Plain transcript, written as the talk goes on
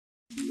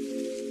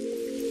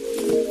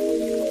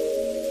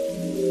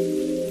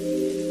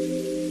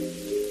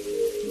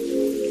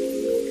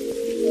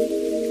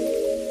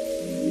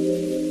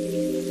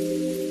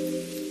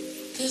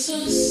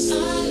There's a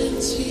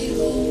silence we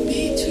hold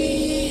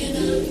between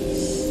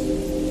us,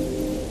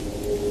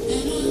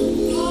 and I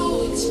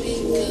know it's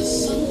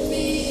because of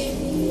me.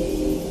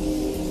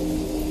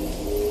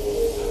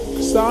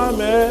 'Cause I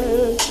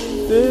met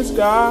this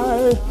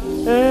guy,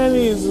 and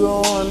he's the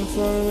one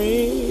for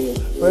me.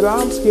 But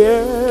I'm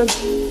scared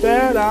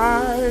that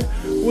I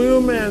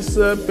will mess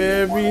up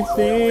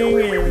everything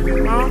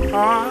in my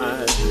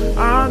heart.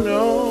 I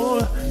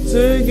know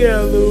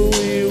together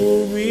we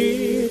will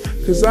be,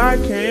 'cause I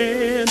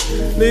can't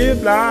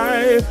live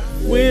life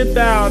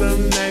without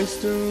him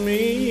next to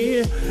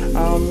me.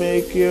 I'll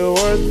make it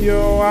worth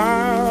your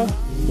while.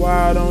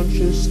 Why don't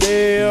you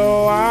stay a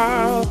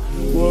while?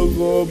 We'll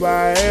go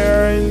by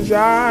air and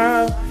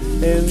drive,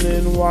 and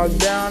then walk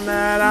down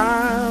that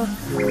aisle.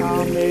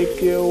 I'll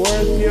make it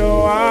worth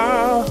your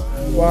while.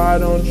 Why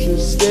don't you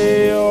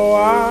stay a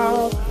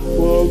while?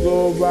 We'll go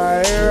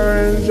by air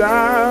and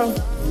drive,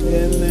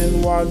 and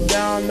then walk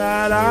down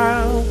that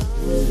aisle.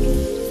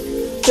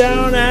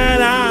 Down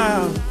that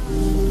aisle.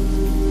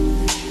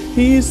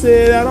 He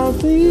said, I don't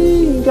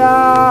think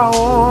I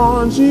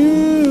want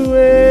you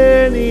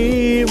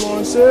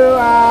anymore, so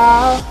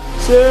I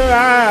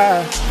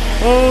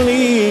won't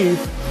leave.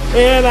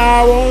 And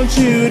I want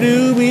you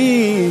to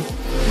be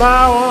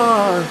my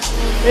one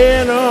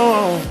and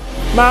only,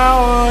 my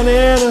one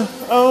and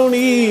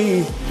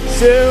only.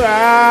 So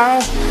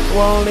I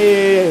won't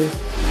leave.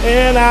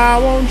 And I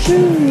want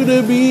you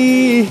to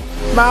be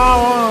my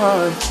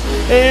one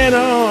and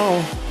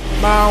only,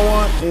 my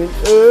one and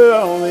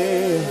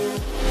only.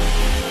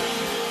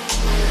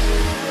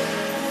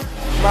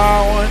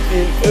 My one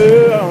and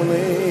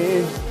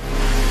only.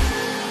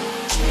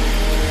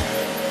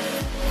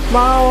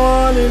 My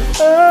one and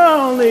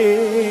only.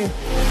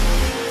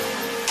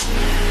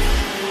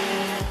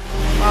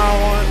 My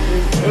one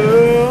and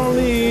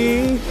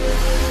only.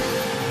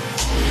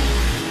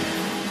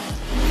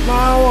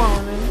 My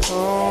one and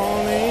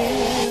only.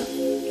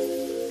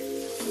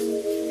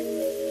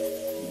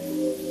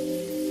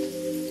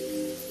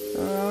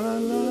 Na, na,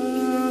 na,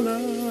 na,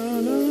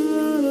 na,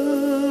 na,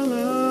 na,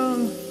 na.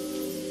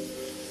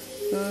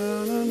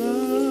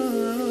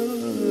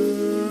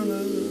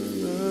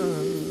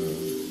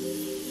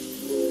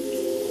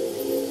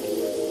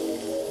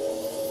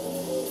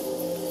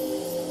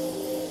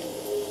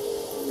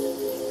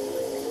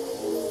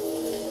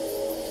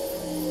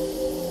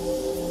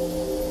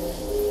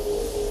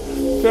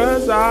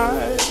 Cause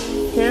I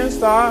can't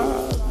stop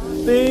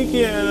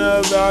thinking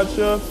about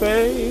your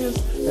face,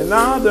 and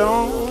I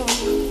don't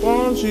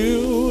want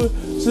you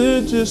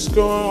to just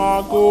go and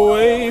walk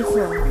away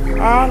from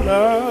our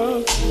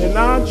love and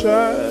our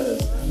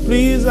trust.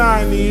 Please,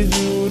 I need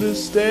you to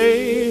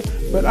stay,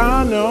 but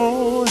I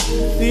know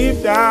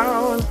deep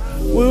down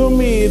we'll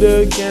meet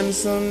again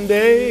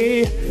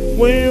someday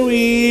when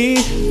we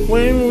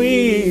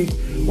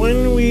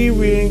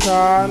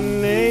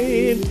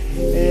reincarnate,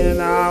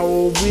 and I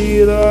will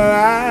be the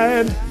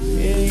light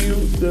and you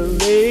the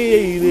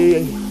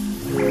lady.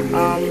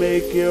 I'll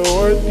make it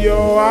worth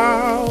your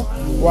while.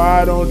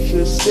 Why don't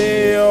you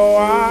stay a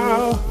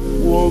while?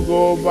 We'll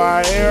go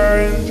by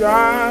air and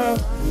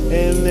drive,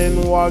 and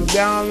then walk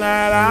down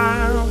that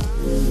aisle.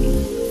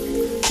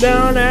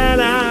 Down that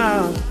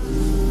aisle.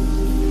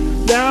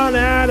 Down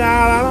that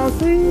aisle. I don't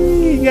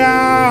think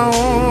I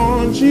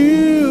want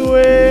you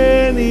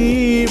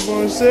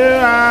anymore, so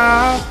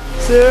I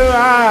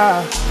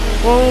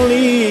won't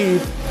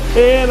leave.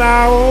 And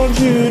I want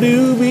you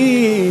to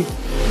be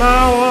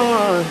my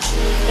one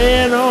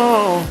and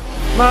only,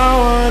 my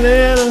one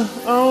and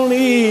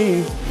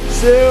only.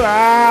 So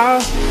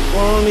I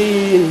won't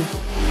leave.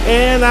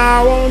 And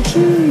I want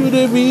you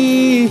to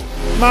be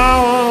my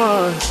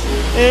one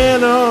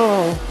and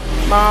only,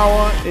 my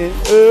one and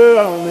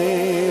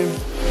only.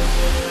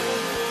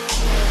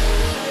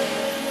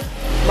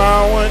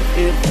 My one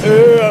and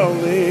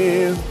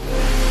only.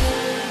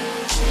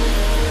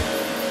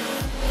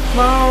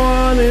 My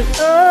one and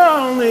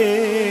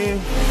only.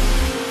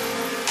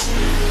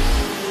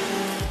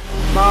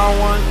 My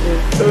one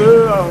and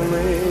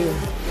only.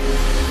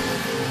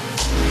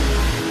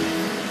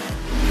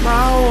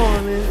 My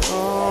one and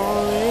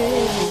only.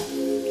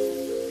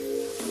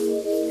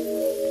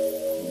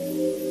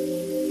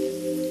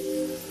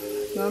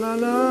 Na na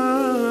na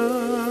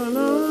na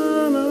na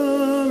na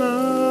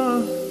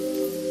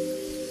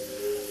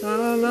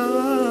na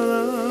na.